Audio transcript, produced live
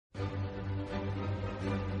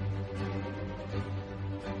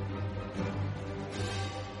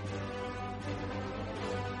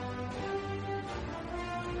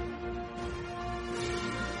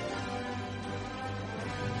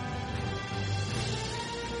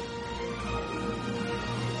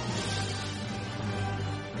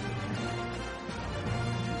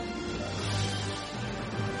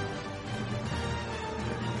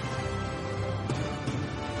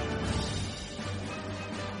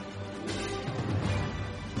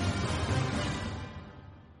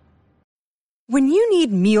When you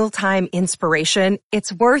need mealtime inspiration,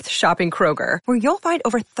 it's worth shopping Kroger, where you'll find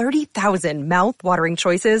over 30,000 mouth-watering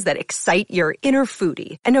choices that excite your inner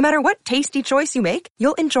foodie. And no matter what tasty choice you make,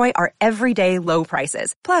 you'll enjoy our everyday low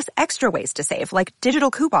prices, plus extra ways to save, like digital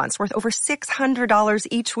coupons worth over $600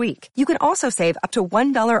 each week. You can also save up to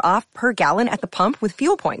 $1 off per gallon at the pump with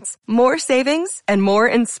fuel points. More savings and more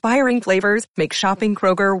inspiring flavors make shopping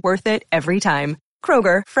Kroger worth it every time.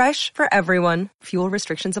 Kroger, fresh for everyone. Fuel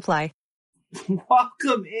restrictions apply.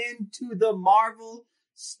 Welcome into the Marvel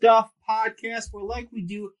Stuff Podcast, where, like we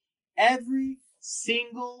do every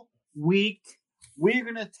single week, we're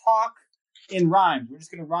going to talk in rhymes. We're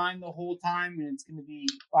just going to rhyme the whole time, and it's going to be...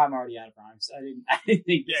 Well, I'm already out of rhymes. I didn't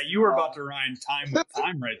think... Yeah, you were about to rhyme time with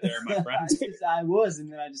time right there, my friend. I was,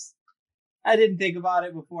 and then I didn't think about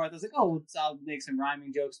it before. I was like, I'll make some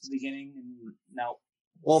rhyming jokes at the beginning, and no.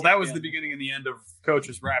 Well, that was the beginning and the end of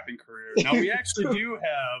Coach's rapping career. Now, we actually do have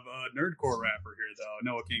a nerdcore rapper here,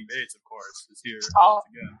 though. Noah King Bates, of course, is here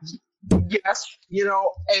again. Yes,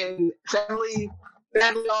 and sadly,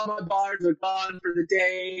 all my bars are gone for the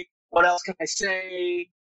day. What else can I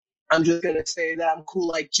say? I'm just going to say that I'm cool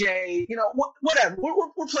like Jay. Whatever.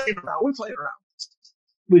 We're playing around. We're playing around.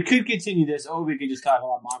 We could continue this, or we could just talk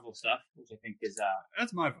about Marvel stuff, which I think is...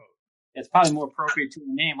 That's my vote. It's probably more appropriate to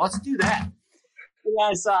the name. Let's do that. Hey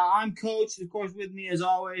guys, I'm Coach. Of course, with me as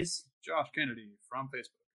always, Josh Kennedy from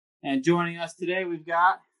Facebook. And joining us today, we've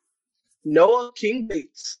got Noah King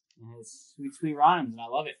Bates. Sweet rhymes, and I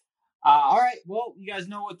love it. All right, well, you guys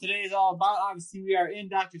know what today is all about. Obviously, we are in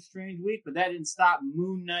Doctor Strange week, but that didn't stop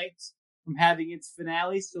Moon Knight from having its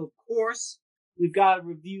finale. So, of course, we've got to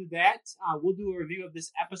review that. We'll do a review of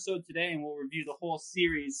this episode today, and we'll review the whole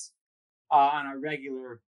series on our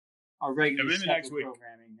regular next week.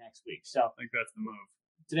 Programming next week. So I think that's the move.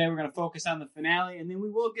 Today we're going to focus on the finale, and then we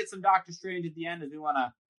will get some Doctor Strange at the end as we want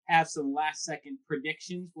to have some last-second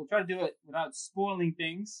predictions. We'll try to do it without spoiling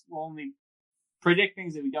things. We'll only predict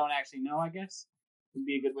things that we don't actually know, I guess. Would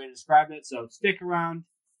be a good way to describe it. So stick around.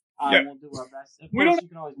 We'll do our best. Of course, you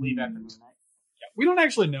can always leave after midnight. Yeah, we don't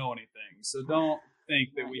actually know anything, so don't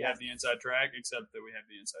think that we have the inside track, except that we have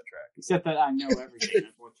the inside track. Except that I know everything,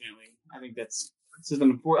 unfortunately. I think that's... This is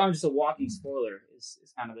I'm just a walking spoiler. Is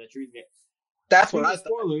kind of the truth of it. That's what I thought.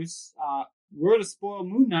 Spoilers. We're going to spoil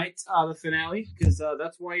Moon Knight, the finale, because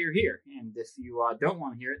that's why you're here. And if you don't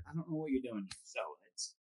want to hear it, I don't know what you're doing. So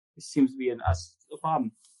it seems to be a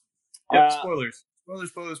problem. Yep, spoilers.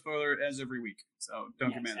 Spoiler, as every week. So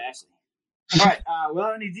don't get mad at us. All right.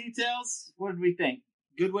 Without any details, what did we think?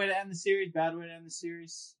 Good way to end the series? Bad way to end the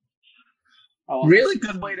series? Really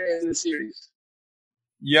good way to end the series.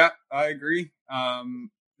 Yeah, I agree.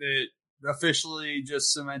 It officially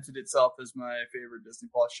just cemented itself as my favorite Disney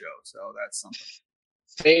Plus show, so that's something.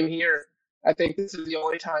 Same here. I think this is the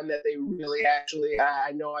only time that they really actually,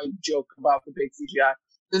 I know I joke about the big CGI.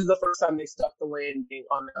 This is the first time they stuck the landing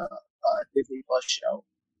on a Disney Plus show.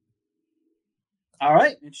 All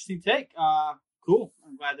right, interesting take. Cool.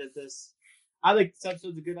 I'm glad that I think this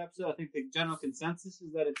episode's a good episode. I think the general consensus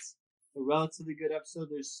is that it's a relatively good episode.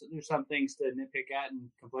 There's some things to nitpick at and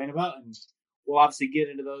complain about, and we'll obviously get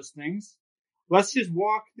into those things. Let's just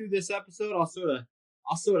walk through this episode. I'll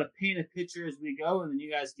sort of paint a picture as we go, and then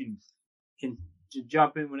you guys can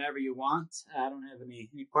jump in whenever you want. I don't have any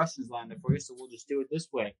questions lined up for you, so we'll just do it this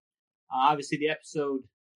way. Obviously, the episode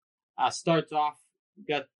starts off. We've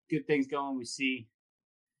got good things going. We see,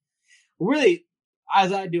 really,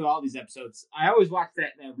 as I do all these episodes, I always watch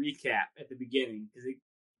that recap at the beginning because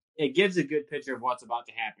it gives a good picture of what's about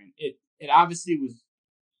to happen. It obviously was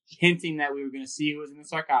hinting that we were going to see who was in the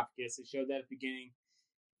sarcophagus. It showed that at the beginning.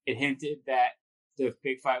 It hinted that the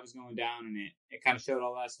big fight was going down, and it kind of showed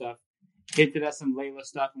all that stuff. Hinted at some Layla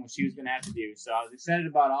stuff and what she was going to have to do. So I was excited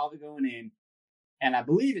about all the going in, and I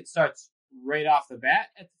believe it starts right off the bat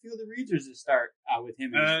at the Field of Reeds, or does it start with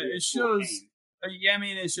him? It shows.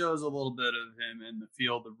 It shows a little bit of him in the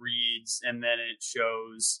Field of Reeds, and then it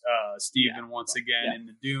shows Stephen once again in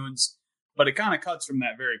the dunes. But it kind of cuts from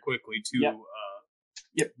that very quickly to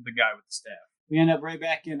the guy with the staff. We end up right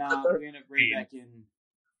back in.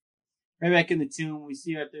 Right back in the tomb. We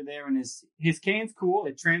see that they're there, and his cane's cool.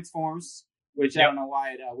 It transforms, which I don't know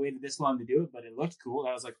why it waited this long to do it, but it looked cool.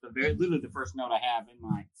 That was like literally the first note I have in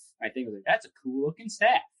my thing. Was like, that's a cool looking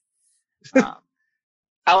staff.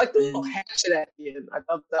 I like the little hatchet at the end. I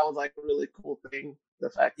thought that was like a really cool thing.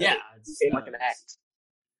 The fact that it became like an act.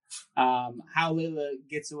 How Layla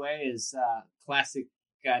gets away is classic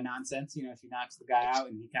nonsense. She knocks the guy out,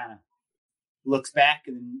 and he kind of looks back,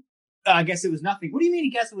 and then I guess it was nothing. What do you mean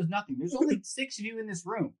he guessed it was nothing? There's only 6 of you in this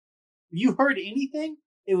room. If you heard anything,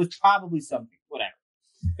 it was probably something. Whatever.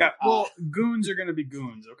 Yeah, well, goons are going to be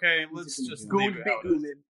goons, okay? Let's just leave it out.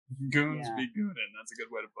 Goons be goonin'. That's a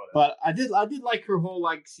good way to put it. But I did like her whole,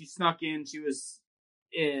 like, she snuck in. She was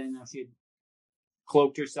in, she had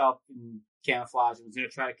cloaked herself in camouflage and was going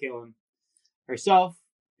to try to kill him herself.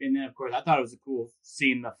 And then, of course, I thought it was a cool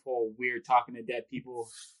scene, the whole weird talking to dead people.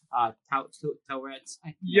 Tourette's.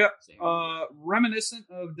 Yep. Reminiscent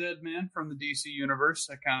of Dead Man from the DC universe.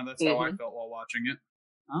 That's how I felt while watching it.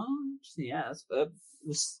 Oh, interesting. Yeah,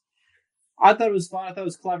 I thought it was fun. I thought it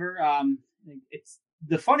was clever. It's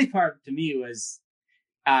the funny part to me was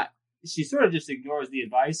she sort of just ignores the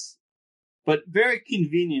advice, but very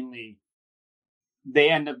conveniently, they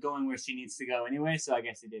end up going where she needs to go anyway. So I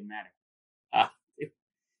guess it didn't matter.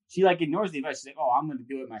 She ignores the advice. She's like, "Oh, I'm going to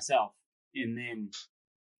do it myself," and then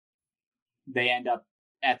they end up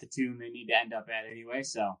at the tomb they need to end up at anyway.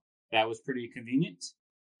 So that was pretty convenient.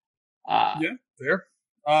 Yeah, fair.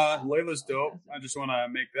 Layla's dope. I just want to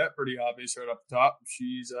make that pretty obvious right off the top.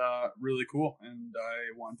 She's really cool, and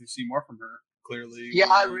I want to see more from her. Clearly,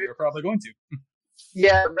 we're probably going to.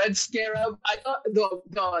 Yeah, Red Scarab. I thought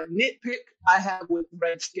the nitpick I have with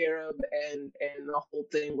Red Scarab and the whole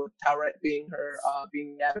thing with Tourette being her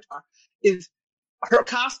being the Avatar is her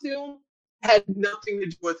costume had nothing to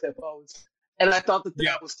do with hippos, and I thought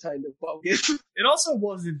that was kind of bogus. It also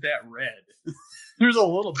wasn't that red. There's a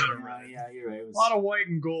little bit of red. Yeah, you're right. A lot of white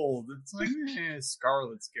and gold. It's like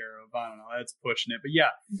Scarlet Scarab. I don't know. That's pushing it. But yeah,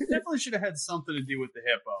 definitely should have had something to do with the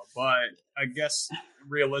hippo. But I guess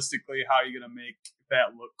realistically, how are you going to make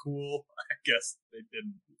that look cool? I guess they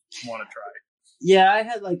didn't want to try. Yeah, I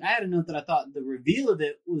had a note that I thought the reveal of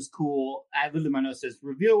it was cool. I literally my note says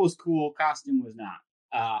reveal was cool, costume was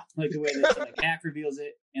not. Like the way that half reveals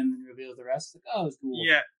it and then reveals the rest. It was cool.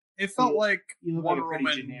 Yeah, it felt like Wonder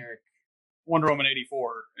Woman generic. Wonder Woman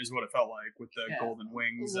 84 is what it felt like with the golden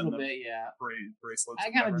wings and the bracelets. I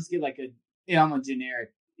kind of just get I'm a generic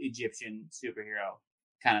Egyptian superhero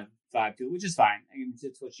kind of vibe to it, which is fine. I mean,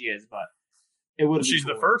 it's what she is, but it would. She's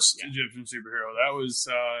the first Egyptian superhero. That was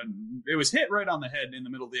it was hit right on the head in the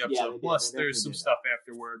middle of the episode. Plus, there's some stuff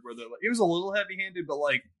afterward where it was a little heavy-handed, but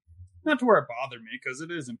not to where it bothered me because it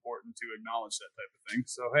is important to acknowledge that type of thing.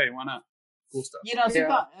 So hey, why not? Cool stuff.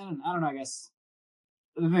 I don't know. I guess.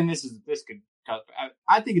 The thing this could.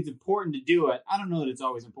 I think it's important to do it. I don't know that it's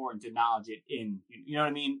always important to acknowledge it in. You know what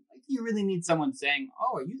I mean? You really need someone saying,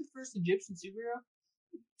 "Oh, are you the first Egyptian superhero?"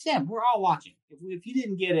 Yeah, we're all watching. If you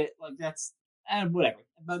didn't get it, that's whatever.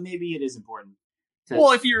 But maybe it is important.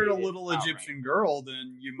 If you're a little Egyptian girl,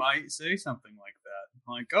 then you might say something like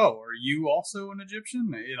that. Like, "Oh, are you also an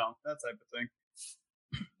Egyptian?" That type of thing.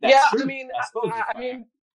 That's I mean.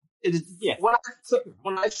 It is, yeah.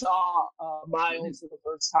 When I saw Miles for the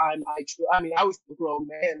first time, I was a grown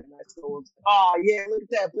man, and I still was like, "Oh yeah, look at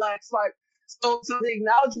that black stripe." So the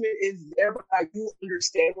acknowledgement is there, but I do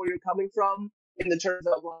understand where you're coming from in the terms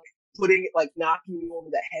of putting it, knocking you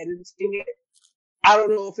over the head and saying it. I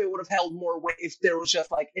don't know if it would have held more weight if there was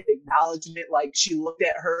just an acknowledgement, she looked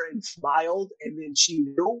at her and smiled, and then she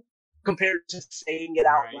knew, compared to saying it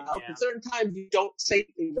out loud. Because certain times you don't say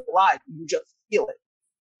things out loud, you just feel it.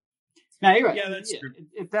 No, you're right. Yeah, that's true.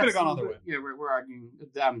 If that's, could have gone other way. Yeah, we're arguing.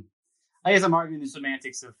 I guess I'm arguing the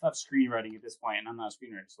semantics of screenwriting at this point, and I'm not a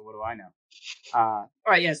screenwriter, so what do I know? All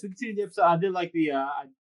right, so we continue the episode. I did like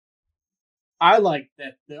I like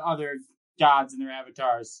that the other gods and their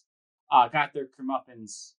avatars got their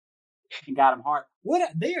comeuppance and got them hard.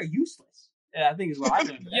 They are useless. I think is what I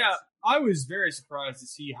learned. Yeah, I was very surprised to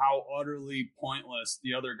see how utterly pointless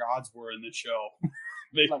the other gods were in the show.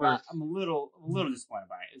 I'm a little disappointed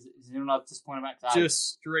by it. Is anyone else disappointed by it?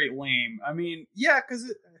 Just straight lame. I mean, yeah,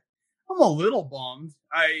 because I'm a little bummed.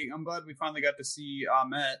 I'm glad we finally got to see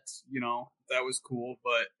Ammit. That was cool,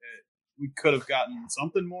 but we could have gotten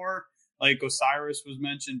something more. Osiris was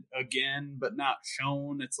mentioned again, but not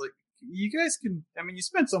shown. It's you guys can. I mean, you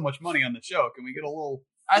spent so much money on the show. Can we get a little?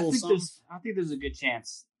 I think there's a good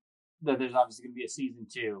chance that there's obviously going to be a season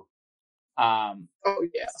 2. Oh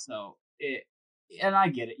yeah. So and I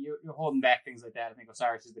get it. You're holding back things like that. I think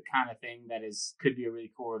Osiris is the kind of thing that could be a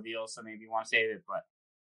really cool reveal. So maybe you want to save it. But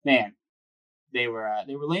man, they were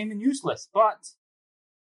lame and useless. But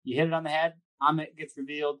you hit it on the head. Ammit gets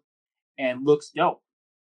revealed and looks dope.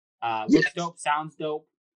 Looks dope. Sounds dope.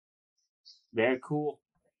 Very cool.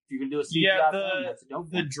 If you're gonna do a CGI film, that's a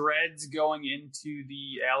dope one. The dreads going into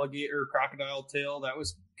the alligator crocodile tail, that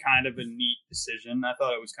was kind of a neat decision. I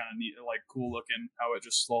thought it was kind of neat, cool looking how it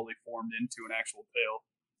just slowly formed into an actual tail.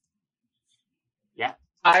 Yeah.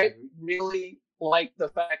 I really like the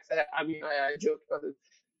fact that, I joked about it.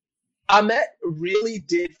 Ammit really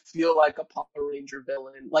did feel like a Power Ranger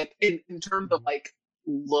villain. In terms of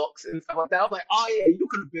looks and stuff like that. I was like, oh yeah, you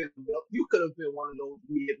could have been one of those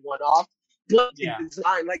weird one-offs. But the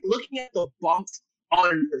design, like looking at the bumps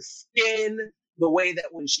on her skin, the way that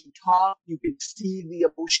when she talked, you could see the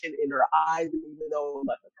emotion in her eyes, even though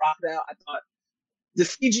like a crocodile. I thought the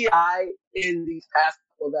CGI in these past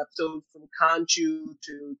couple of episodes, from Khonshu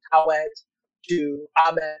to Tawet to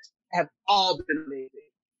Ammit, have all been amazing.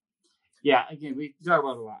 Yeah, again, we talk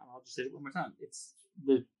about it a lot. I'll just say it one more time. It's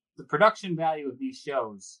the production value of these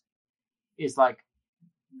shows is like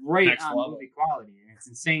right Next on level. movie quality, and it's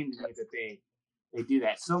insane to me that they do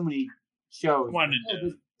that. So many shows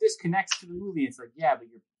this connects to the movie. It's like, yeah, but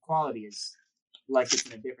your quality is like it's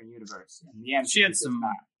in a different universe. And the she had some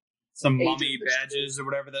mummy badges or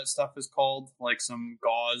whatever that stuff is called, like some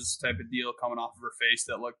gauze type of deal coming off of her face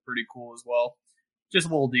that looked pretty cool as well. Just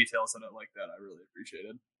little details that I like that I really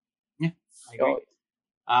appreciated. Yeah, I agree.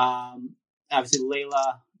 Obviously,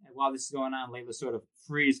 Layla, while this is going on, Layla sort of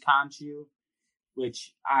frees Khonshu,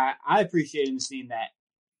 which I appreciate in the scene that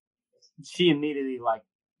she immediately was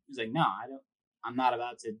like, no, I'm not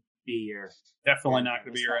about to be your... Definitely not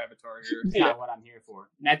going to be your avatar here. It's not what I'm here for.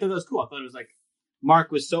 And I thought that was cool. I thought it was like,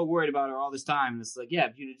 Mark was so worried about her all this time. And it's like, yeah,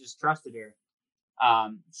 if you'd have just trusted her,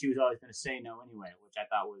 she was always going to say no anyway, which I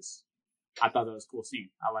thought that was a cool scene.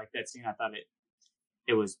 I liked that scene. I thought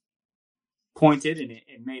it was pointed and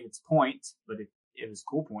it made its point, but it was a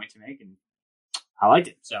cool point to make, and I liked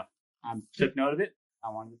it. So I took note of it. I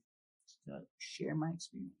wanted to share my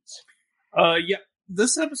experience. Yeah,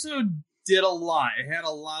 this episode did a lot. It had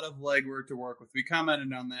a lot of legwork to work with. We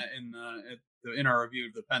commented on that in our review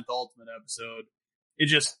of the Penultimate episode.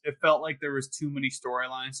 It felt like there was too many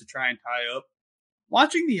storylines to try and tie up.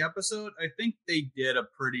 Watching the episode, I think they did a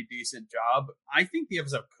pretty decent job. I think the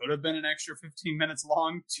episode could have been an extra 15 minutes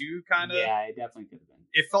long too, kind of. Yeah, it definitely could have been.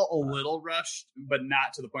 It felt a little rushed, but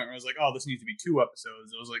not to the point where I was like, oh, this needs to be 2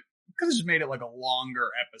 episodes. It was like, because it just made it like a longer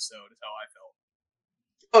episode is how I felt.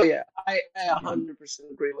 Oh yeah, I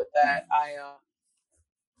 100% agree with that.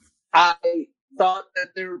 I thought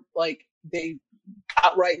that they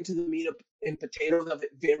got right into the meat and potatoes of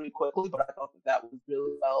it very quickly, but I thought that was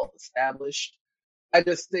really well established. I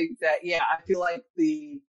just think that, I feel like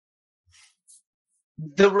the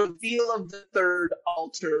reveal of the third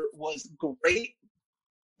altar was great,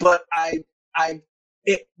 but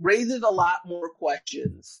it raises a lot more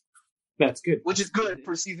questions. That's good. Which is good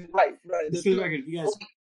for season, right. Just for the record, if you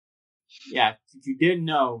guys, if you didn't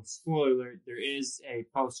know, spoiler alert, there is a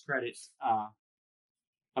post-credit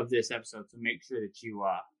of this episode, so make sure that you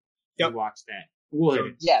watch that. We'll hit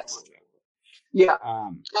it. Yes. Yeah.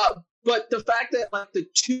 But the fact that the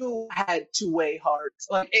 2 had 2-way hearts,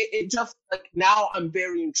 it just now I'm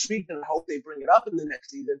very intrigued, and I hope they bring it up in the next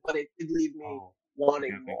season. But it did leave me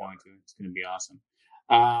wanting more. It's going to be awesome.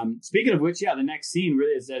 Speaking of which, the next scene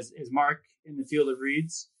really is Mark in the Field of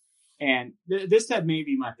Reeds, and this had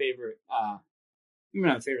maybe my favorite, not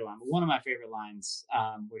my favorite line, but one of my favorite lines,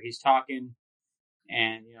 where he's talking,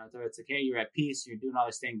 and it's like, hey, you're at peace, you're doing all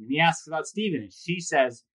these things, and he asks about Steven, and she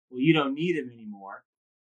says, well, you don't need him anymore.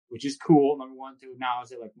 Which is cool, number one, to acknowledge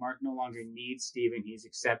that Mark no longer needs Steven. He's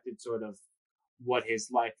accepted sort of what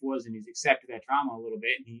his life was, and he's accepted that trauma a little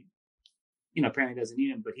bit, and he apparently doesn't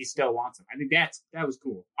need him, but he still wants him. I think that was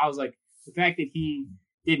cool. I was like, the fact that he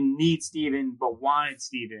didn't need Steven but wanted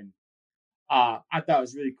Steven, I thought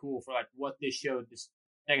was really cool for what this showed. Just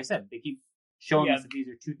like I said, they keep showing us that these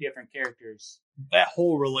are 2 different characters. That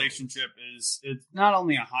whole relationship it's not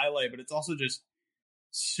only a highlight, but it's also just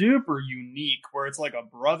super unique, where it's like a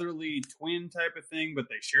brotherly twin type of thing, but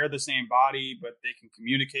they share the same body, but they can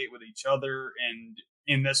communicate with each other. And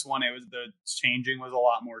in this one, the changing was a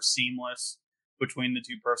lot more seamless between the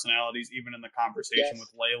 2 personalities, even in the conversation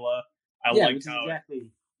with Layla. I liked how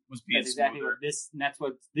it was being smoother. That's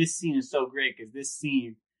what this scene is so great, because this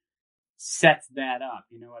scene sets that up.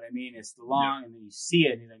 You know what I mean? It's long, and then you see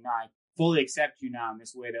it, and you're like, no, I fully accept you now in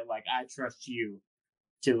this way that I trust you.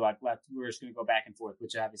 To we're just going to go back and forth,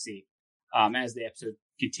 which obviously, as the episode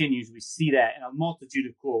continues, we see that in a multitude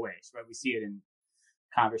of cool ways, right? We see it in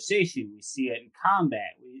conversation, we see it in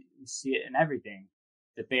combat, we see it in everything,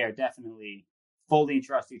 that they are definitely fully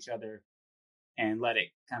trust each other and let it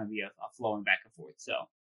kind of be a flowing back and forth. So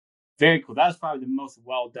very cool. That was probably the most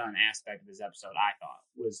well done aspect of this episode, I thought,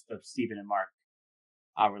 was the Steven and Mark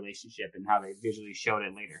relationship and how they visually showed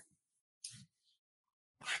it later.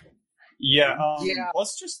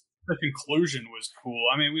 Plus just the conclusion was cool.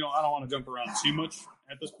 I mean, I don't want to jump around too much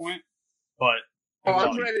at this point, but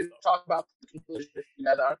I'm ready to talk about the conclusion if you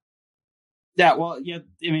guys are. Yeah, well, I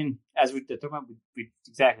mean, as we talked about,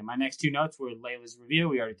 exactly. My next 2 notes were Layla's review,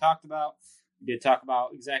 we already talked about. We did talk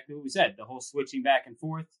about exactly what we said, the whole switching back and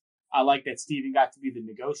forth. I like that Steven got to be the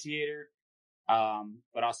negotiator,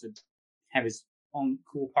 but also have his own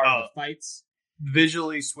cool part of the fights.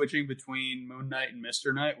 Visually switching between Moon Knight and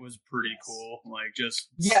Mr. Knight was pretty cool. Like, just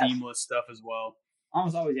seamless stuff as well.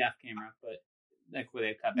 Almost always off camera, but that's where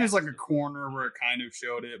they cut. There's like a corner where it kind of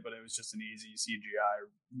showed it, but it was just an easy CGI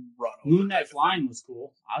run. Moon Knight flying was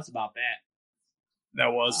cool. I was about that.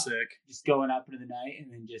 That was sick. Just going up into the night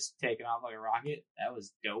and then just taking off like a rocket. That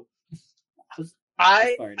was dope.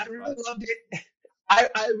 I really loved it. I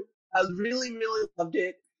really, really loved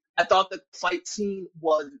it. I thought the fight scene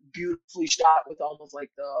was beautifully shot with almost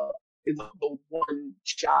like the one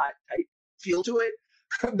shot type feel to it.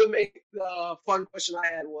 The fun question I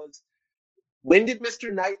had was, when did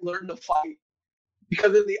Mr. Knight learn to fight?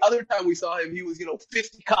 Because in the other time we saw him, he was,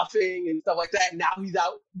 fisticuffing and stuff like that. And now he's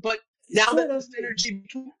out. But now that there's energy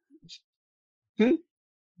between...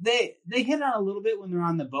 They hit on a little bit when they're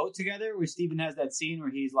on the boat together, where Steven has that scene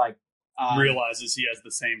where he's like... realizes he has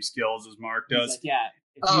the same skills as Mark does. Like, yeah.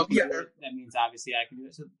 If you can do it, that means obviously I can do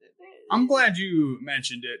it. So I'm glad you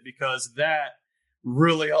mentioned it, because that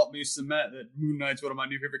really helped me cement that Moon Knight's one of my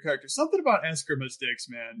new favorite characters. Something about eskrima sticks,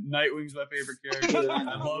 man. Nightwing's my favorite character.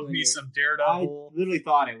 I love me some Daredevil. I literally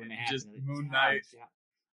thought it when it happened. Just Moon Knight. I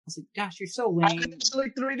was like, gosh, you're so lame. I'm actually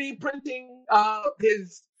 3D printing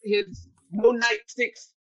his Moon Knight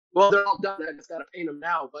sticks. Well, they're all done. I just got to paint them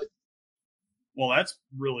now, but... Well, that's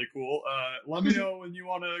really cool. Let me know when you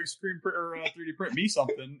want to screen print or 3D print me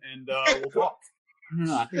something, and we'll talk. I don't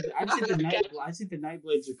know. I think the night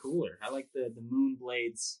blades are cooler. I like the moon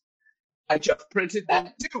blades. I just printed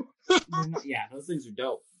that too. Yeah, those things are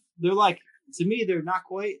dope. They're like, to me, they're not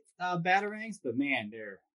quite batarangs, but man,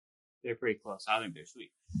 they're pretty close. I think they're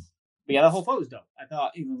sweet. But yeah, the whole fight was dope. I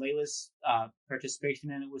thought even Layla's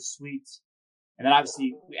participation in it was sweet. And then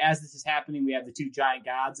obviously, as this is happening, we have the two giant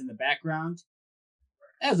gods in the background.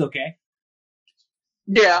 That was okay.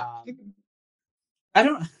 Yeah. I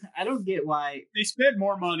don't get why they spent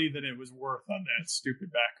more money than it was worth on that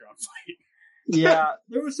stupid background fight. Yeah,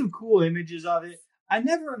 there were some cool images of it. I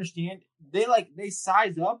never understand. They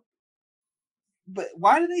size up, but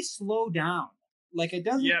why do they slow down? Like, it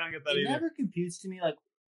doesn't. Yeah, I don't get that either. It never computes to me. Like,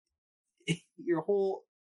 your whole,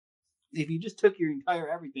 if you just took your entire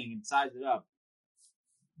everything and sized it up,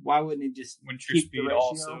 why wouldn't it just keep the ratio?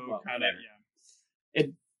 Also kind of, yeah.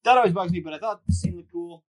 That always bugs me, but I thought the scene looked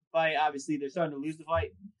cool. Fight, obviously, they're starting to lose the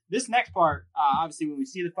fight. This next part, obviously, when we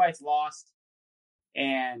see the fight's lost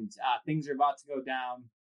and things are about to go down.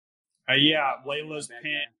 Layla's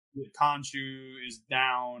pinned, Khonshu is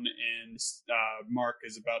down, and Mark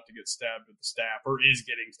is about to get stabbed with the staff, or is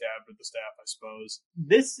getting stabbed with the staff, I suppose.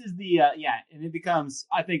 This is the, and it becomes,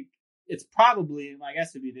 I think, it's probably, my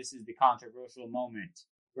guess would be this is the controversial moment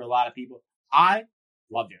for a lot of people. I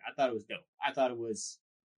loved it. I thought it was dope. I thought it was,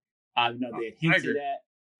 they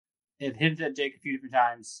had hinted at Jake a few different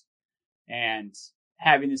times, and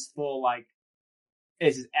having this full,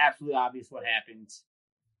 this is absolutely obvious what happened,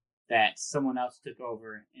 that someone else took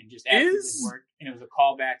over and just absolutely worked. And it was a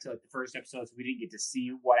callback to the first episode, so we didn't get to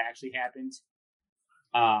see what actually happened.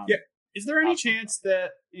 Is there any chance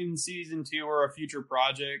that in season 2 or a future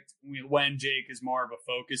project, when Jake is more of a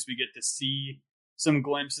focus, we get to see some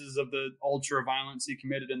glimpses of the ultra violence he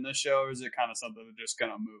committed in this show, or is it kind of something we're just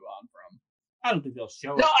going to move on from? I don't think they'll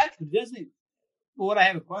show it. It doesn't. Well, what I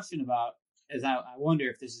have a question about is I wonder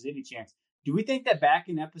if this is any chance. Do we think that back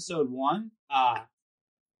in episode 1,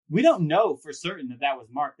 we don't know for certain that was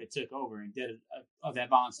Mark that took over and did that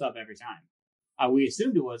violent stuff every time. We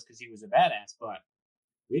assumed it was because he was a badass, but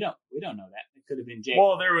we don't know that. It could have been Jake.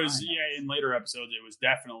 Well, there was in later episodes it was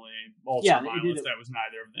definitely ultra violence. That was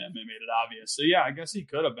neither of them. It made it obvious. So yeah, I guess he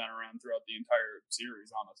could have been around throughout the entire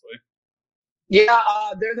series. Honestly. Yeah,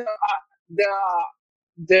 there's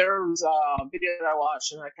a video that I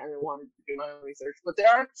watched, and I kind of wanted to do my own research. But there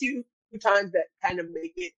are a few times that kind of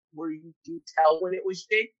make it where you do tell when it was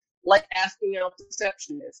Jake, like asking out the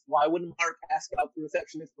receptionist. Why wouldn't Mark ask out the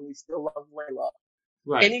receptionist when he still loves Layla?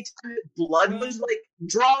 Right. Anytime blood was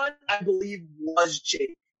drawn, I believe was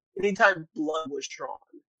Jake. Anytime blood was drawn,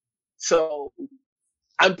 so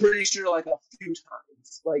I'm pretty sure a few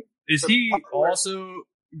times. Is he also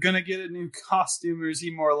gonna get a new costume, or is he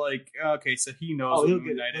more okay? So he knows what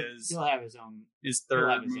Moon Knight is. He'll have his own. His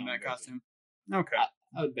third Moon Knight costume. Okay,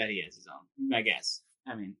 I would bet he has his own. I guess.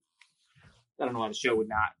 I mean, I don't know why the show would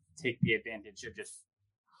not take the advantage of just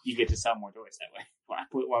you get to sell more toys that way.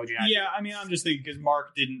 Why would you not? Yeah, I mean, I'm just thinking because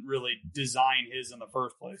Mark didn't really design his in the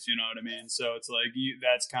first place, you know what I mean? So it's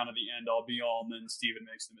that's kind of the end all be all, and then Steven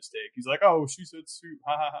makes the mistake. He's like, oh, she said suit,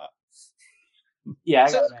 ha ha ha. Yeah,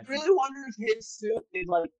 So I really wonder if his suit is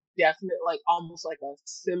like definite, like almost like a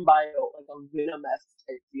symbiote, like a Venom-esque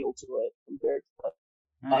type feel to it compared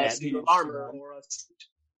to a suit of armor or a suit.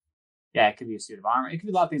 Yeah, it could be a suit of armor. It could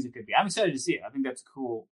be a lot of things. It could be. I'm excited to see it. I think that's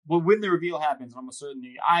cool. Well, when the reveal happens,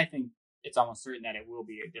 I think it's almost certain that it will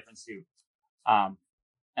be a different suit. And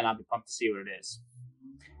I'll be pumped to see what it is.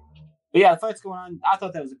 But yeah, the fight's going on. I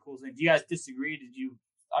thought that was a cool thing. Do you guys disagree?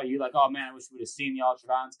 Are you like, oh man, I wish we would have seen the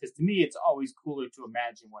Ultraviolet's? Because to me, it's always cooler to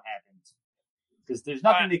imagine what happened. Because there's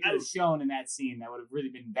nothing they could have shown in that scene that would have really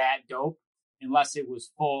been that dope, unless it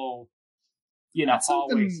was full,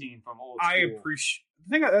 hallway scene from old school.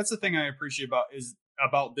 That's the thing I appreciate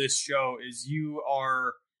about this show is you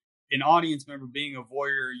are an audience member being a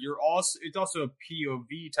voyeur. It's also a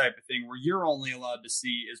POV type of thing where you're only allowed to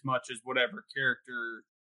see as much as whatever character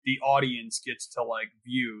the audience gets to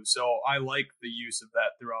view. So I like the use of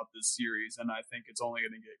that throughout this series, and I think it's only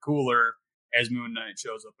going to get cooler as Moon Knight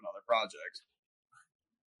shows up in other projects.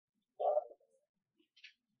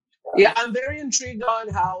 Yeah, I'm very intrigued on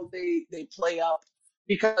how they play up,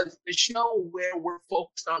 because the show where we're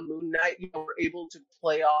focused on Moon Knight, we're able to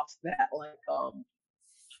play off that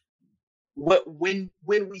when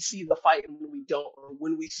we see the fight and when we don't, or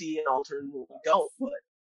when we see an alternate when we don't. But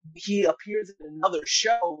he appears in another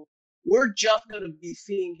show, we're just going to be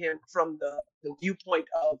seeing him from the viewpoint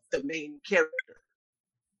of the main character.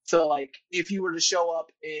 So if he were to show up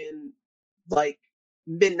in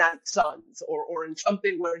Midnight Suns or in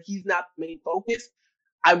something where he's not the main focus,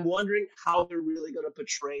 I'm wondering how they're really going to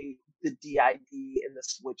portray the DID and the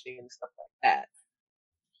switching and stuff like that.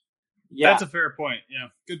 Yeah, that's a fair point. Yeah,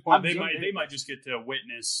 good point. They might just get to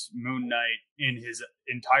witness Moon Knight in his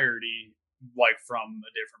entirety, from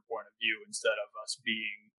a different point of view, instead of us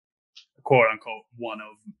being quote unquote one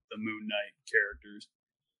of the Moon Knight characters.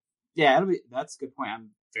 Yeah, that's a good point. I'm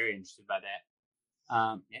very interested by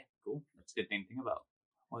that. Yeah, cool. That's a good thing to think about.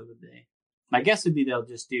 What would they? My guess would be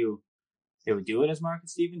they would do it as Mark and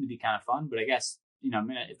Steven to be kind of fun, but I guess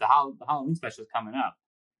if the Halloween special is coming up,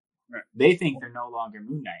 right, they think they're no longer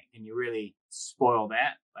Moon Knight. Can you really spoil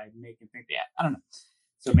that by making think that? I don't know.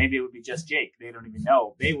 So maybe it would be just Jake. They don't even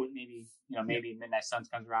know. They would maybe Midnight Suns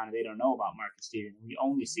comes around and they don't know about Mark and Steven. We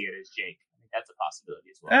only see it as Jake. I think that's a possibility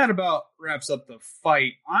as well. That about wraps up the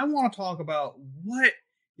fight. I want to talk about what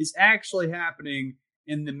is actually happening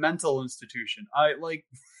in the mental institution.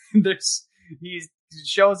 He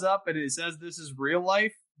shows up and it says this is real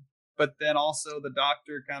life, but then also the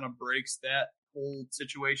doctor kind of breaks that whole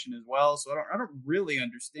situation as well. So I don't really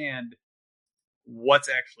understand what's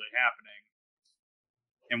actually happening.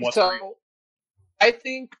 And what's real. I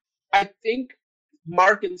think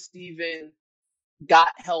Mark and Steven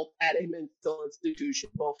got help at a mental institution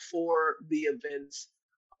before the events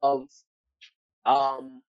of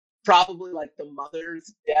probably the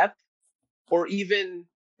mother's death, or even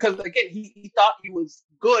because again he thought he was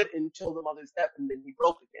good until the mother's death, and then he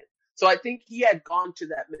broke again. So I think he had gone to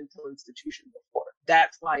that mental institution before.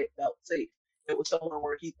 That's why it felt safe. It was somewhere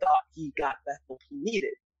where he thought he got the help he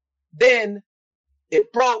needed. Then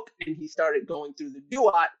it broke, and he started going through the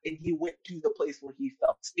Duat, and he went to the place where he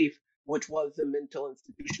felt safe, which was the mental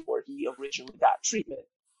institution where he originally got treatment.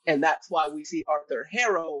 And that's why we see Arthur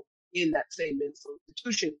Harrow in that same mental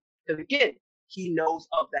institution. Because again, he knows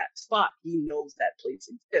of that spot. He knows that place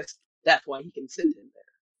exists. That's why he can send him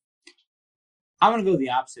there. I'm going to go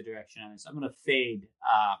the opposite direction on this. I'm going to fade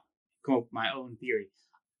my own theory.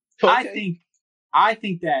 Okay. I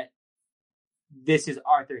think that this is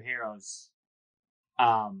Arthur Harrow's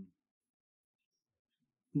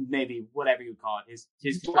maybe whatever you call it, his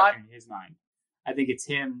construction in his mind. I think it's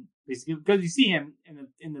him because you see him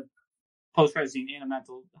in the post-credit scene in a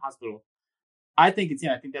mental hospital. I think it's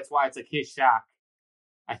him. I think that's why it's his shock.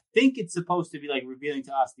 I think it's supposed to be revealing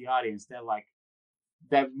to us, the audience, that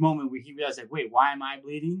that moment where he realized wait, why am I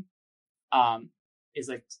bleeding? Is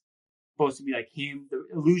supposed to be him, the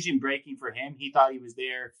illusion breaking for him. He thought he was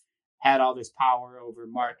there, had all this power over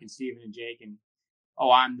Mark and Steven and Jake, and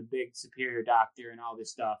I'm the big superior doctor and all this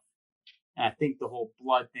stuff. And I think the whole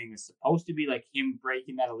blood thing is supposed to be him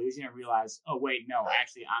breaking that illusion and realize, oh wait, no,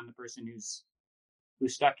 actually I'm the person who's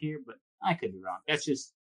stuck here. But I could be wrong. That's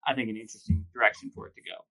just, I think, an interesting direction for it to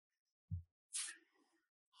go.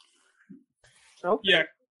 Okay. Yeah,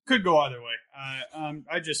 could go either way.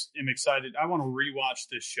 I just am excited. I want to rewatch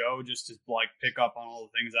this show just to pick up on all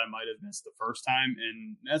the things I might have missed the first time,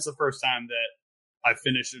 and that's the first time that I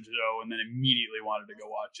finished the show and then immediately wanted to go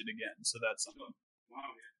watch it again. So that's something.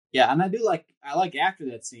 Yeah, and I like after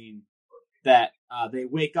that scene that they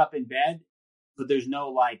wake up in bed, but there's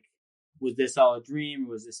no was this all a dream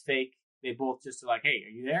or was this fake? They both just are hey,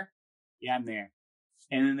 are you there? Yeah, I'm there.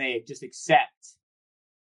 And then they just accept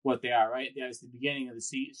what they are, right? That's the beginning of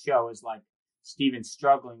the show is like Steven's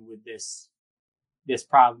struggling with this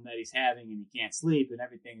problem that he's having and he can't sleep and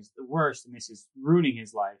everything's the worst and this is ruining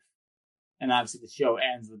his life. And obviously the show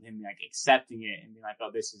ends with him like accepting it and being like,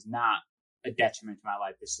 oh, this is not a detriment to my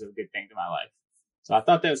life. This is a good thing to my life. So I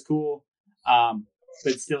thought that was cool. But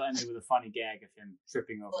it still ended with a funny gag of him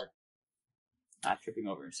tripping over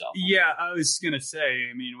himself. Yeah, I was going to say,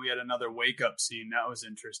 I mean, we had another wake-up scene. That was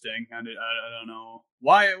interesting. I don't know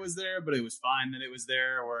why it was there, but it was fine that it was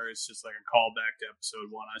there, or it's just like a callback to episode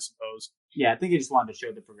 1, I suppose. Yeah, I think he just wanted to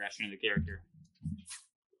show the progression of the character.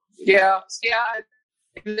 Yeah.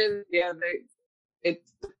 And then, the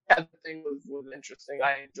thing was interesting.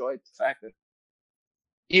 I enjoyed the fact that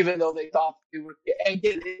even though they thought they were,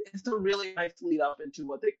 again, it's a really nice lead up into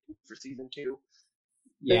what they do for season 2.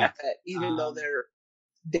 Yeah. That even though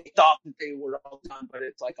they thought that they were all done, but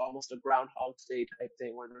it's like almost a Groundhog Day type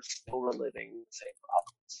thing where they're still reliving the same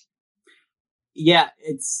problems. Yeah,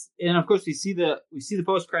 and of course we see the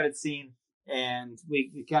post credit scene and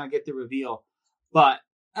we kind of get the reveal. But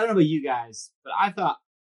I don't know about you guys, but I thought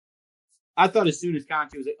as soon as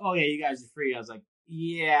Conti was like, "Oh yeah, you guys are free," I was like,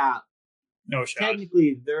 "Yeah, no shot."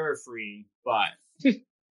 Technically, they're free, but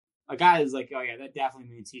a guy is like, "Oh yeah, that definitely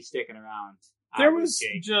means he's sticking around." There was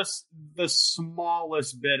just the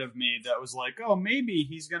smallest bit of me that was like, "Oh, maybe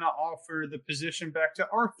he's going to offer the position back to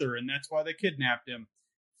Arthur, and that's why they kidnapped him."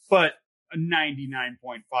 But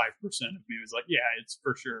 99.5% of me was like, "Yeah, it's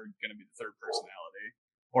for sure going to be the third personality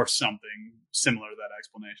or something similar to that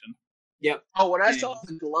explanation." Yep. Oh, when I saw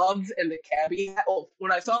the gloves and the cabbie,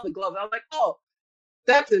 when I saw the gloves, I was like, "Oh,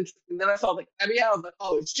 that's interesting." Then I saw the cabbie, I was like,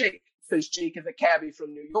 "Oh, it's Jake," because Jake is a cabbie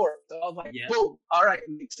from New York. So I was like, "Boom, all right, it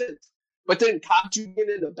makes sense." But then Conti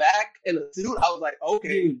in the back in a suit, I was like,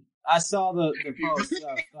 "Okay." Dude, I saw the post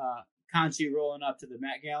of Conti rolling up to the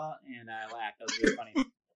Met Gala, and I laughed. That was really funny.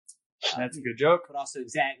 That's a good joke, but also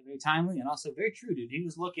exactly very timely and also very true, dude. The dude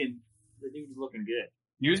was looking good.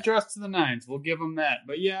 He was dressed to the nines. We'll give him that.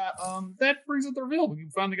 But yeah, that brings up the reveal. We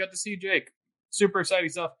finally got to see Jake. Super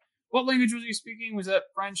exciting stuff. What language was he speaking? Was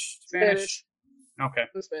that French, Spanish? Okay.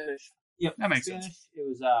 Spanish. Yep, that makes Spanish. sense.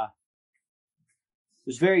 It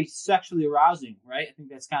was very sexually arousing, right? I think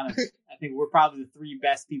that's kind of. I think we're probably the 3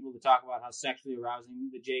 best people to talk about how sexually arousing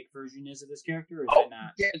the Jake version is of this character. Or is that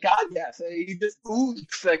not? Yeah, God, yes. He just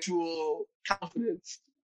oozed sexual confidence.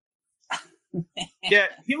 Yeah,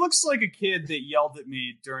 he looks like a kid that yelled at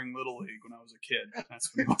me during Little League when I was a kid. That's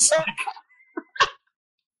what he looks like.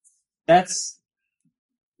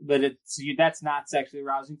 That's not sexually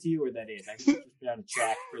arousing to you, or that is? I can just put out a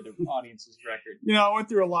check for the audience's record. You know, I went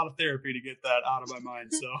through a lot of therapy to get that out of my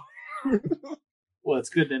mind, so. Well, it's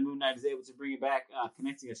good that Moon Knight is able to bring it back,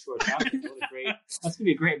 connecting us to our topic. That's going to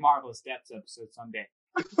be a great Marvelous Depths episode someday.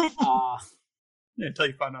 Yeah, until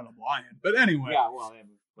you find out I'm lying. But anyway. Yeah, well,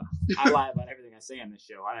 I lie about everything I say on this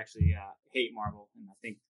show. I actually hate Marvel, and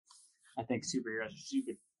I think superheroes are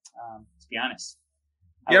stupid. To be honest.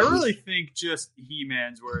 I really think just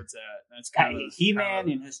He-Man's where it's at. That's kind of He-Man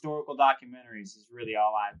in historical documentaries is really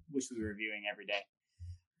all I wish we were reviewing every day.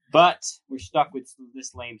 But we're stuck with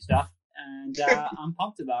this lame stuff, and I'm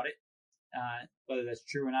pumped about it. Whether that's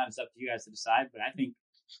true or not is up to you guys to decide. But I think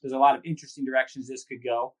there's a lot of interesting directions this could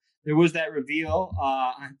go. There was that reveal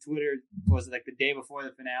on Twitter, was it like the day before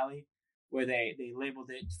the finale, where they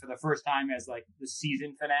labeled it for the first time as like the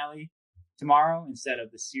season finale tomorrow instead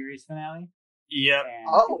of the series finale. Yep. And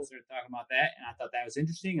people started talking about that, and I thought that was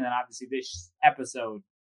interesting. And then obviously this episode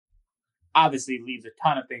leaves a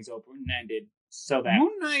ton of things open-ended. So that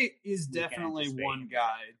Moon Knight is definitely one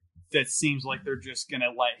guy that seems like they're just going to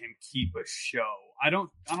let him keep a show. I don't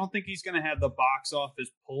think he's going to have the box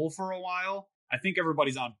office pull for a while. I think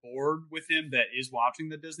everybody's on board with him that is watching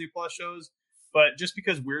the Disney Plus shows. But just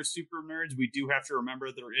because we're super nerds, we do have to remember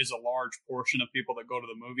there is a large portion of people that go to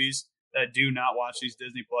the movies that do not watch these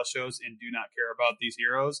Disney Plus shows and do not care about these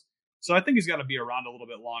heroes. So I think he's got to be around a little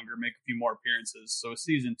bit longer, make a few more appearances. So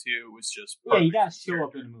season 2 was just you got to show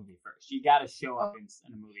up in a movie first. You got to show up in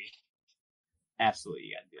a movie. Absolutely,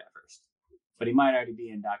 you got to do that first. But he might already be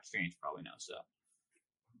in Doctor Strange, probably know. So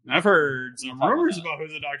I've heard some rumors about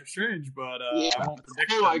who's in Doctor Strange, but I won't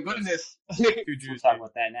predict. Oh my goodness! We'll talk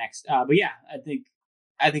about that next. But yeah, I think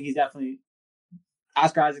he's definitely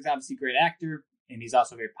Oscar Isaac's obviously a great actor, and he's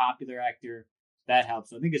also a very popular actor. That helps.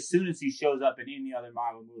 So I think as soon as he shows up in any other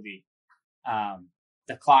Marvel movie,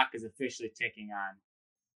 the clock is officially ticking on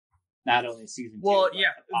not only season 2. Well,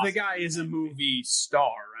 yeah, the guy is a movie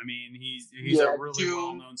star. I mean, he's a really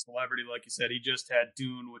well-known celebrity, like you said. He just had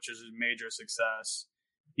Dune, which is a major success.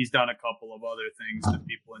 he's done a couple of other things that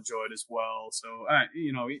people enjoyed as well. So,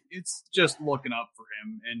 it's just looking up for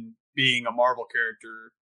him and being a Marvel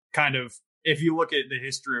character. Kind of, if you look at the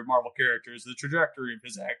history of Marvel characters, the trajectory of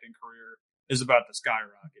his acting career is about to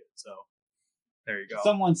skyrocket. So, there you go.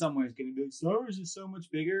 Someone somewhere is going to be like, Star Wars is so much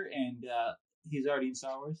bigger, and he's already in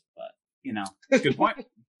Star Wars. But Good point.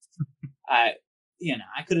 I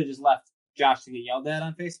could have just left Josh to get yelled at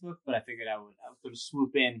on Facebook, but I figured I would sort of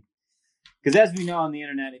swoop in. Because as we know on the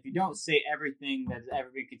internet, if you don't say everything that has ever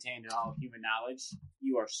been contained in all of human knowledge,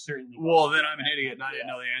 you are certainly... Well, then I'm an idiot and I didn't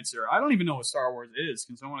know the answer. I don't even know what Star Wars is.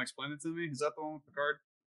 Can someone explain it to me? Is that the one with Picard?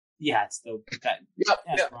 Yeah, it's the...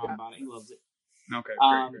 That's Ron about it. He loves it. Okay,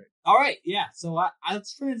 great. All right, yeah. So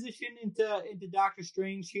let's transition into Doctor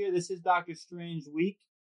Strange here. This is Doctor Strange week.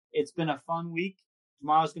 It's been a fun week.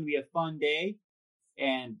 Tomorrow's going to be a fun day.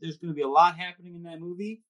 And there's going to be a lot happening in that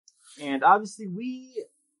movie. And obviously we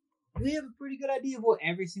have a pretty good idea of what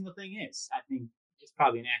every single thing is. I think it's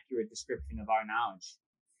probably an accurate description of our knowledge.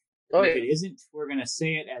 If it isn't, we're going to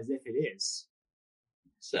say it as if it is.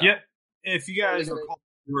 So, yeah. If you guys recall,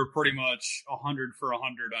 we were pretty much 100 for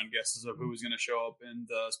 100 on guesses of who was going to show up in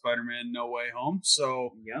the Spider-Man No Way Home.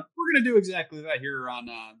 So we're going to do exactly that here on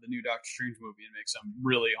the new Doctor Strange movie and make some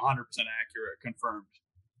really 100% accurate, confirmed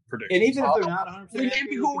predictions. And even if they're not 100% accurate,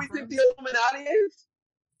 maybe who we think the Illuminati is?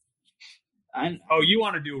 You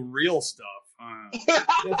want to do real stuff?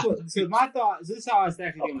 So my thought. So this is how I was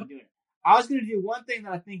actually going to do it. I was going to do one thing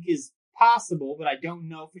that I think is possible, but I don't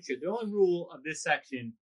know for sure. The only rule of this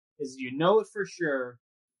section is you know it for sure,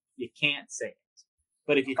 you can't say it.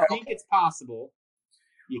 But if you think it's possible,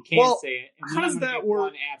 you can say it. And how does that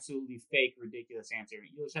work? One absolutely fake, ridiculous answer.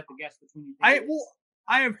 You'll just have to guess between you.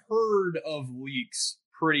 I have heard of leaks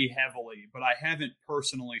pretty heavily, but I haven't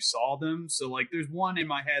personally saw them. So, there's one in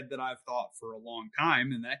my head that I've thought for a long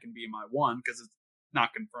time, and that can be my one because it's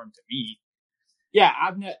not confirmed to me. Yeah,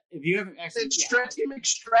 if you haven't actually stretch, you make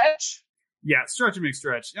stretch. Yeah, stretch and make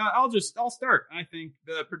stretch. I'll start. I think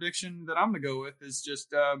the prediction that I'm going to go with is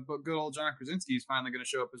just but good old John Krasinski is finally going to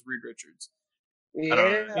show up as Reed Richards.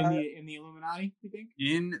 Yeah. In the Illuminati, you think?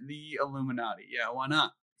 In the Illuminati. Yeah, why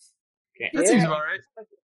not? Okay. That seems about right.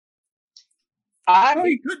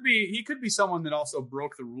 He could be someone that also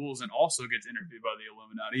broke the rules and also gets interviewed by the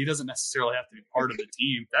Illuminati. He doesn't necessarily have to be part of the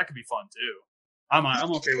team. That could be fun too. I'm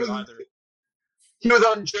okay with either. He was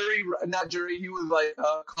on not jury. He was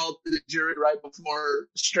called to the jury right before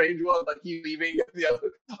Strange was he leaving.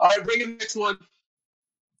 All right, bring in the next one.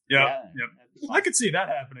 Yeah. I could see that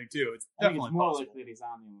happening too. It's definitely it's more possible. likely that he's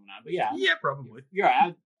on the Illuminati, but yeah, probably. You're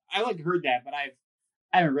right. I heard that, but I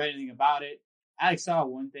haven't read anything about it. I saw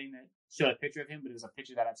one thing that showed a picture of him, but it was a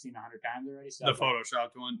picture that I've seen 100 times already. So the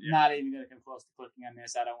photoshopped one. Yeah. Not even going to come close to clicking on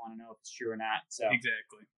this. I don't want to know if it's true or not. So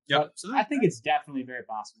exactly. Yep. So I think it's definitely very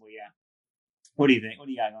possible. Yeah. What do you think? What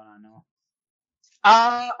do you got going on, Noah?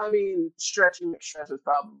 I mean, stretching McStretch is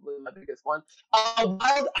probably my biggest one. A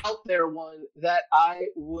wild out there one that I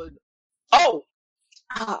would.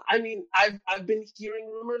 I mean, I've been hearing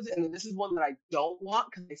rumors, and this is one that I don't want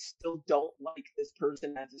because I still don't like this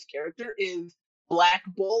person as his character. Is Black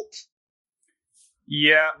Bolt?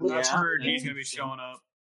 Yeah, I've heard he's going to be showing up.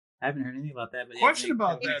 I haven't heard anything about that. But question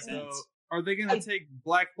about that though. Are they going to take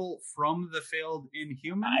Black Bolt from the failed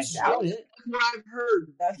Inhumans? I doubt it. That's what I've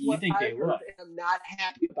heard. That's what I've heard, and I'm not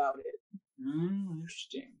happy about it.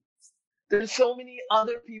 Interesting. There's so many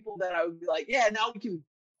other people that I would be like, yeah, now we can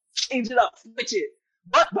change it up, switch it.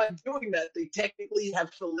 But by doing that, they technically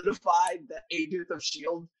have solidified that Agents of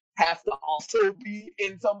S.H.I.E.L.D. have to also be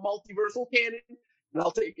in some multiversal canon, and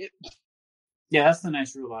I'll take it. Yeah, that's the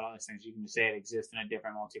nice rule about all these things. You can just say it exists in a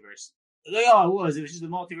different multiverse. It was just the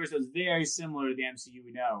multiverse that was very similar to the MCU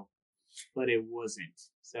we know, but it wasn't.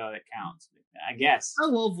 So that counts, I guess. I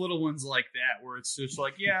love little ones like that, where it's just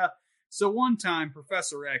so one time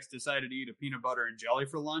Professor X decided to eat a peanut butter and jelly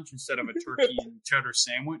for lunch instead of a turkey and cheddar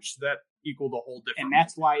sandwich. That equaled a whole different. And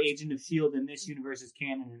that's why Agent of S.H.I.E.L.D. in this universe is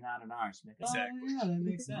canon and not in ours. Exactly. Yeah, that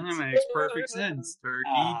makes sense. That makes perfect sense.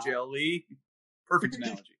 Turkey, jelly. Perfect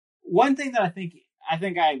analogy. One thing that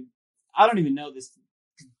I don't even know this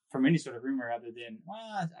from any sort of rumor other than,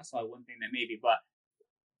 I saw one thing that maybe, but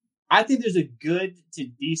I think there's a good to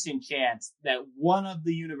decent chance that one of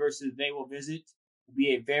the universes they will visit will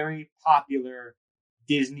be a very popular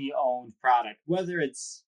Disney-owned product, whether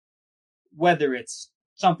it's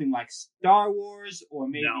something like Star Wars or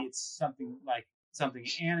maybe it's something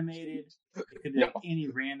animated. It could be like any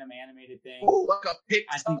random animated thing. Oh, like a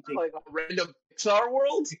Pixar, like a random Pixar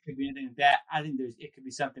world? It could be anything like that. I think it could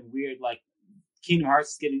be something weird like Kingdom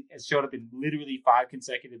Hearts has showed up in literally 5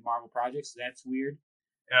 consecutive Marvel projects. So that's weird.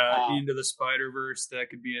 Into the Spider-Verse, that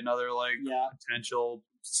could be another potential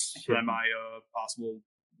possible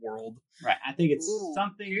world. Right. I think it's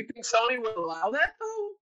something. Do you think Sony would allow that though?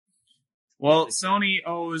 Well, Sony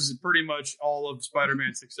owes pretty much all of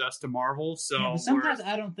Spider-Man's success to Marvel, so but sometimes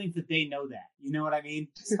I don't think that they know that. You know what I mean?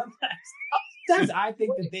 Sometimes I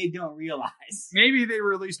think that they don't realize. Maybe they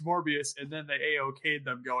released Morbius and then they AOK'd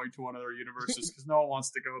them going to one of their universes because no one wants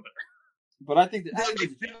to go there. But I think that they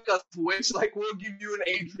think a switch, like we'll give you an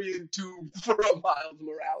Adrian tube for a Miles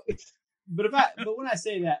Morales. But when I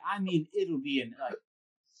say that, I mean it'll be in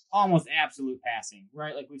almost absolute passing,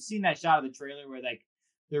 right? Like we've seen that shot of the trailer where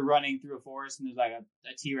they're running through a forest and there's like a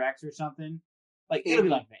T-Rex or something. Like it'll be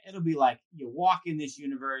like that. It'll be like you walk in this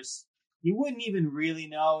universe, you wouldn't even really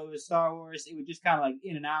know it was Star Wars. It would just kind of like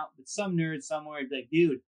in and out. But some nerd somewhere would be like,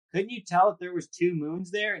 dude, couldn't you tell if there was 2 moons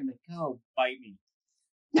there? And like, oh, bite me.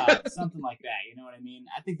 Something like that. You know what I mean?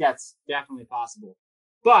 I think that's definitely possible.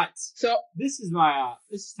 But so this is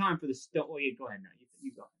time for the go ahead now.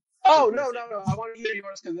 You go. Oh no! I want to hear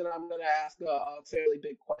yours because then I'm going to ask a fairly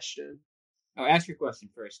big question. Oh, ask your question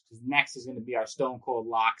first, because next is going to be our Stone Cold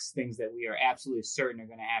locks, things that we are absolutely certain are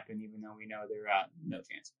going to happen, even though we know they're no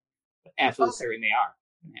chance. But absolutely certain they are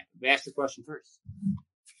going to happen. But ask your question first.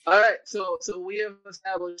 All right, so we have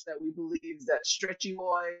established that we believe that Stretchy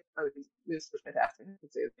Boy, Mr. Fantastic, I can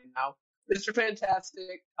say his name now, Mr.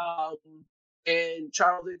 Fantastic, and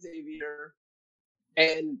Charles Xavier,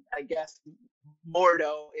 and I guess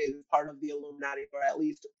Mordo is part of the Illuminati, or at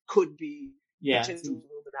least could be potential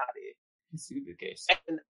Illuminati. It's a good case.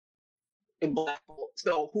 And in Black Bolt.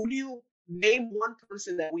 So who do you name one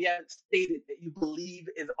person that we haven't stated that you believe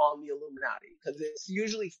is on the Illuminati? Because it's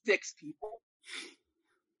usually 6 people.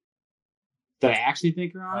 Do I actually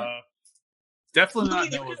think are on it? Definitely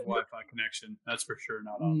not Noah's Wi-Fi connection. That's for sure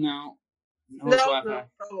not on. No, Wi-Fi.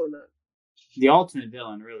 Probably not. The ultimate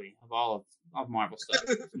villain, really, of all of Marvel stuff,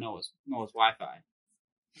 is Noah's Wi-Fi.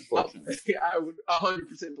 Unfortunately. Yeah, I would 100%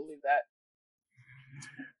 believe that.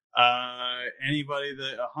 Anybody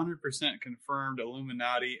that 100% confirmed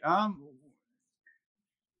Illuminati? I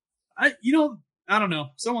don't know.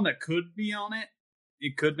 Someone that could be on it.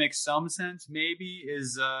 It could make some sense. Maybe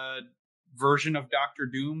is a version of Doctor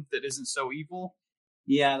Doom that isn't so evil.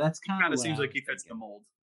 Yeah, that's kind of seems like he fits the mold.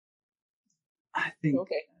 I think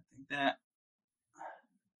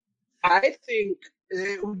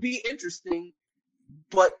it would be interesting,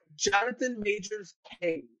 but Jonathan Majors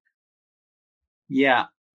Kang. Yeah.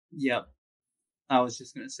 Yep. I was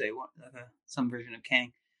just going to say some version of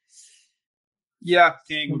Kang. Yeah,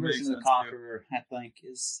 Kang would version of the Conqueror, too. I think,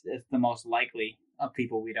 is the most likely of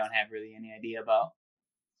people we don't have really any idea about.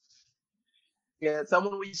 Yeah, it's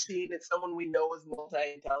someone we've seen. It's someone we know is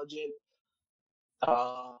multi-intelligent.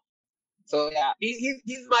 So yeah,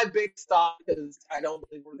 he's my big stock because I don't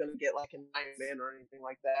believe we're going to get like an Iron Man or anything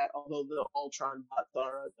like that. Although the Ultron bots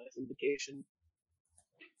are a nice indication.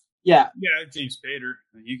 Yeah, James Spader,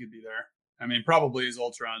 he could be there. I mean, probably is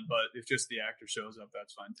Ultron, but if just the actor shows up,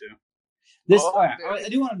 that's fine too. I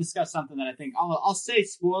do want to discuss something that I think I'll say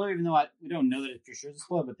spoiler, even though we don't know that it's for sure a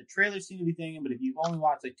spoiler, but the trailers seem to be thinking. But if you've only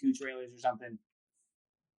watched like 2 trailers or something,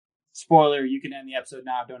 spoiler, you can end the episode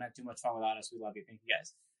now. Don't have too much fun without us. We love you. Thank you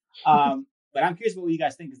guys. But I'm curious about what you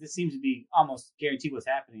guys think, because this seems to be almost guaranteed what's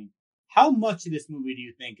happening. How much of this movie do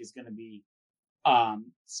you think is going to be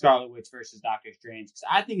Scarlet Witch versus Doctor Strange? Because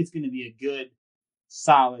I think it's going to be a good,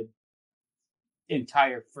 solid,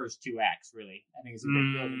 entire first 2 acts. Really, I think it's going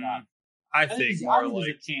to build it up. I think there's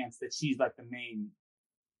a chance that she's like the main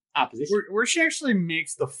opposition. Where she actually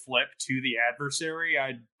makes the flip to the adversary,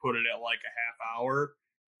 I'd put it at like a half hour.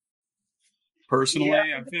 Personally,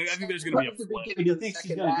 yeah, I think there's going to be a flip. Do you think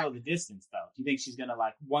she's going to go the distance, though? Do you think she's going to,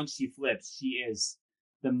 like, once she flips, she is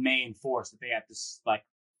the main force that they have to, like,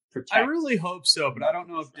 protect? I really hope so, but I don't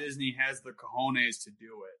know if Disney has the cojones to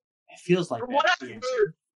do it. It feels like from what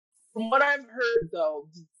I've heard, though,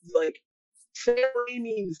 like, Sam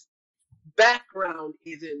Raimi's background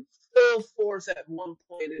is in full force at one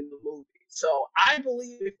point in the movie. So I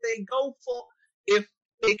believe if they go full, if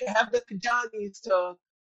they have the Kajanis to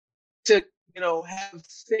have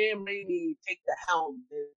Sam Raimi take the helm,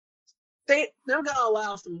 they're gonna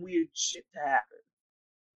allow some weird shit to happen.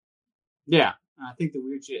 Yeah, I think the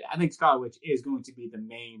weird shit. I think Scarlet Witch is going to be the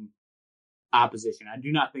main opposition. I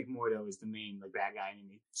do not think Mordo is the main bad guy in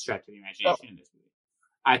any stretch of the imagination in this movie.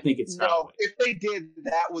 I think it's Scarlet Witch. If they did,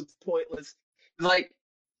 that was pointless. Like,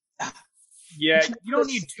 yeah, you don't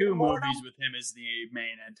need 2 movies with him as the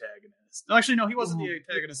main antagonist. Actually, no, he wasn't the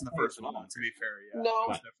antagonist in the first one. To be fair, yeah, no, it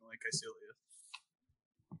was definitely Caecilius.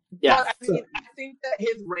 Yeah. But I think that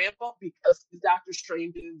his ramp up, because Doctor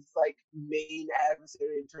Strange's like main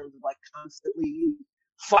adversary in terms of like constantly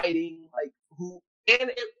fighting, like who,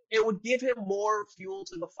 and it would give him more fuel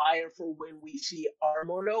to the fire for when we see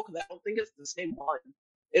Armordo, because I don't think it's the same one.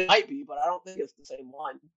 It might be, but I don't think it's the same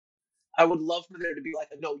one. I would love for there to be like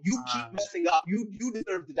a no, you keep messing up, you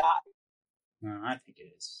deserve to die. No, I think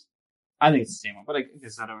it is. I think it's the same one, but I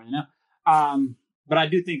guess I don't really know. But I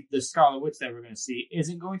do think the Scarlet Witch that we're going to see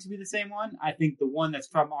isn't going to be the same one. I think the one that's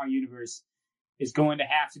from our universe is going to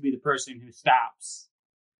have to be the person who stops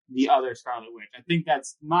the other Scarlet Witch. I think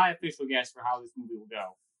that's my official guess for how this movie will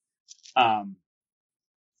go.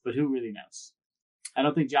 But who really knows? I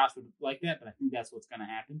don't think Josh would like that, but I think that's what's going to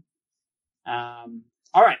happen.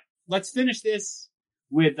 All right, let's finish this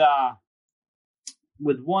with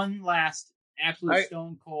one last absolute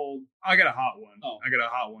stone cold. I got a hot one. Oh. I got a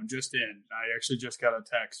hot one just in. I actually just got a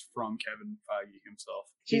text from Kevin Feige himself.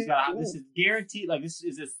 He's got this is guaranteed. Like is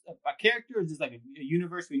this a character? Or is this like a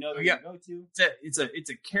universe we know they're going to go to? It's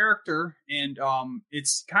a character, and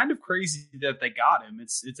it's kind of crazy that they got him.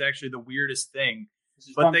 It's actually the weirdest thing.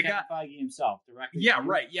 But they got Feige himself directly. Yeah,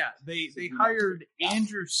 right. Yeah, they hired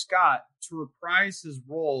Andrew Scott to reprise his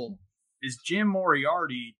role as Jim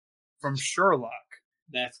Moriarty from Sherlock.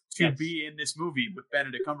 That's be in this movie with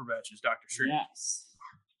Benedict Cumberbatch as Dr. Strange. Yes.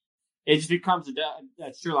 It just becomes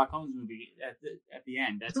a Sherlock Holmes movie at the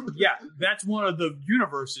end. That's one of the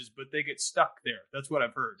universes, but they get stuck there. That's what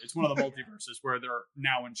I've heard. It's one of the multiverses where they're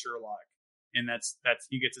now in Sherlock, and that's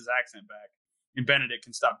he gets his accent back, and Benedict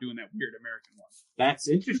can stop doing that weird American one. That's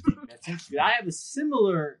interesting. I have a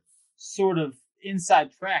similar sort of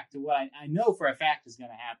inside track to what I know for a fact is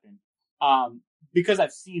going to happen. Because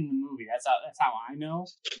I've seen the movie. That's how I know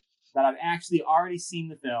that I've actually already seen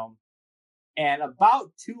the film. And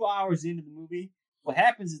about 2 hours into the movie, what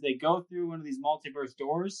happens is they go through one of these multiverse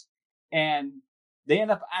doors, and they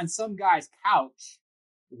end up on some guy's couch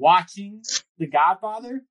watching The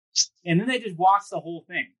Godfather, and then they just watch the whole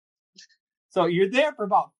thing. So you're there for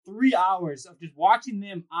about 3 hours of just watching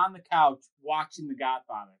them on the couch watching The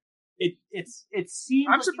Godfather. It seems.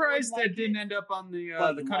 I'm surprised that didn't end up on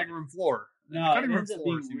the cutting room floor. No, it ends up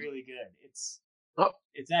being really good.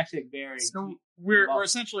 It's actually very. So we're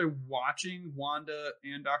essentially watching Wanda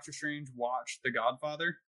and Doctor Strange watch The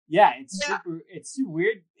Godfather. Yeah, it's super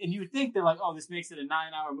weird, and you would think they're like, oh, this makes it a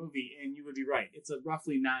 9-hour movie, and you would be right. It's a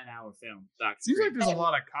roughly 9-hour film. Seems like there's a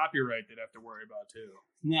lot of copyright they'd have to worry about too.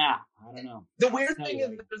 Yeah, I don't know. The weird thing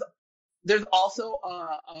is there's also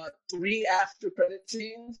 3 after credit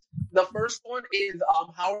scenes. The first one is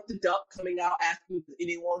Howard the Duck coming out asking, does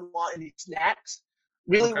anyone want any snacks?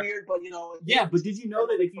 Really weird, but Yeah, but did you know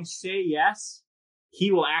that if you say yes,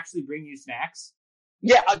 he will actually bring you snacks?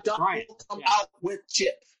 Yeah, a duck will come out with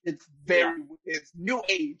chips. It's it's new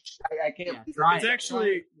age. I can't. It's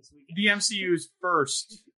actually the MCU's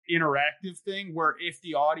first interactive thing where if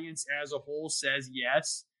the audience as a whole says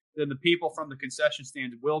yes, then the people from the concession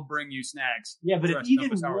stands will bring you snacks. Yeah, but if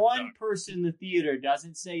even one person in the theater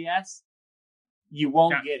doesn't say yes, you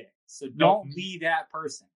won't get it. So don't be that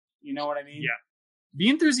person. You know what I mean? Yeah. Be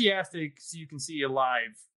enthusiastic so you can see a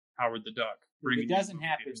live Howard the Duck. If it doesn't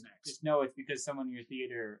happen, just know it's because someone in your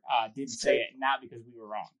theater didn't say it, not because we were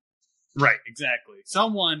wrong. Right, exactly.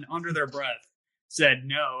 Someone under their breath said,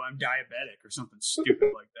 no, I'm diabetic or something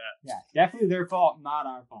stupid like that. Yeah, definitely their fault, not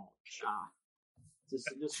our fault.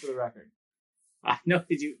 Just for the record. No,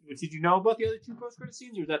 did you know about the other 2 post-credit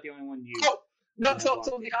scenes, or was that the only one you? Oh, no, so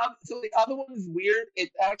the other one is weird.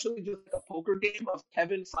 It's actually just like a poker game of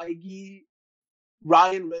Kevin Feige,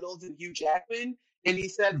 Ryan Reynolds, and Hugh Jackman. And he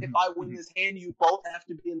said, if I win this hand, you both have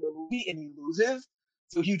to be in the movie, and he loses.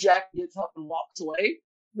 So Hugh Jackman gets up and walks away.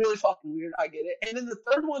 Really fucking weird. I get it. And then the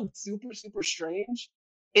third one, super, super strange.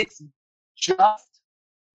 It's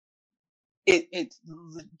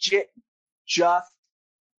legit just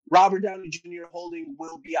Robert Downey Jr. holding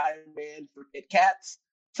 "Will Be Iron Man" for Kit Kats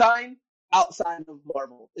sign outside of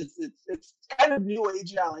Marvel. It's kind of new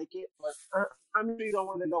age. I like it, but I'm really don't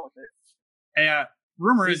want to go with it. Hey,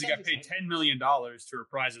 rumor is he got paid $10 million to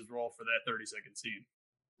reprise his role for that 30-second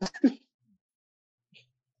scene.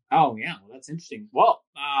 Oh yeah, well that's interesting. Well,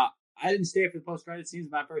 I didn't stay for the post-credit scenes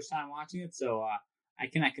my first time watching it, so I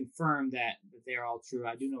cannot confirm that they're all true.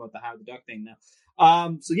 I do know about the Howard the Duck thing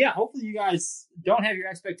now. So yeah, hopefully you guys don't have your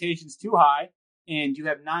expectations too high, and you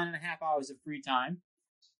have 9.5 hours of free time,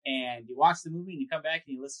 and you watch the movie, and you come back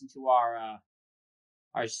and you listen to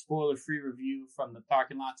our spoiler-free review from the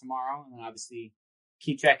parking lot tomorrow, and then obviously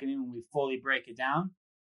keep checking in when we fully break it down.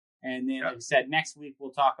 And then, like I said, next week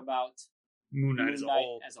we'll talk about Moon Knight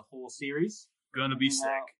as a whole series. Gonna be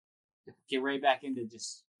sick. Get right back into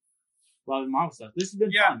just a lot of Marvel stuff. This has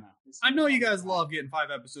been fun, though. I know you guys love getting 5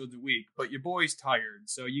 episodes a week, but your boy's tired,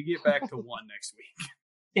 so you get back to 1 next week.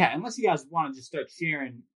 Yeah, unless you guys want to just start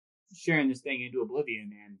sharing this thing into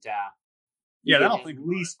oblivion and that'll at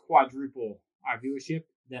least quadruple our viewership,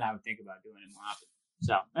 then I would think about doing it more often.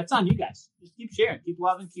 So that's on you guys. Just keep sharing, keep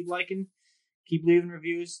loving, keep liking, keep leaving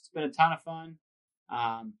reviews. It's been a ton of fun.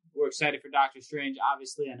 We're excited for Doctor Strange.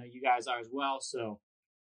 Obviously, I know you guys are as well. So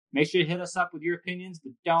make sure you hit us up with your opinions,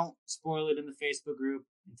 but don't spoil it in the Facebook group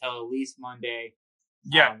until at least Monday.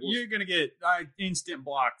 Yeah, you're going to get instant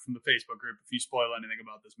block from the Facebook group if you spoil anything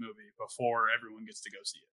about this movie before everyone gets to go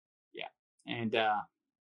see it. Yeah. And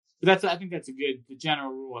but I think that's the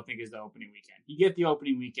general rule, I think, is the opening weekend. You get the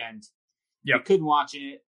opening weekend. Yep. You couldn't watch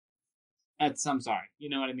it. I'm sorry. You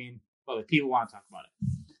know what I mean? But people want to talk about it.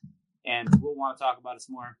 And we'll want to talk about it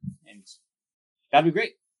some more. And that'd be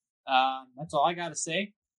great. That's all I got to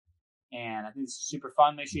say. And I think this is super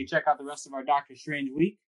fun. Make sure you check out the rest of our Doctor Strange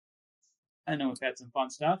week. I know we've had some fun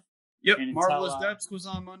stuff. Yep, Marvelous Depths was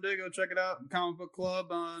on Monday. Go check it out. Comic Book Club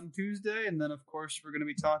on Tuesday, and then of course we're going to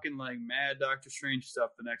be talking like mad Doctor Strange stuff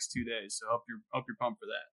the next 2 days. So hope you're pumped for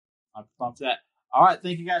that. I'm pumped for that. All right,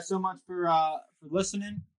 thank you guys so much for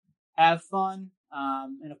listening. Have fun,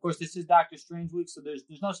 and of course this is Doctor Strange week, so there's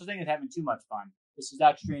no such thing as having too much fun. This is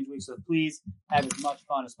Doctor Strange week, so please have as much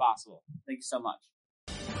fun as possible. Thank you so much.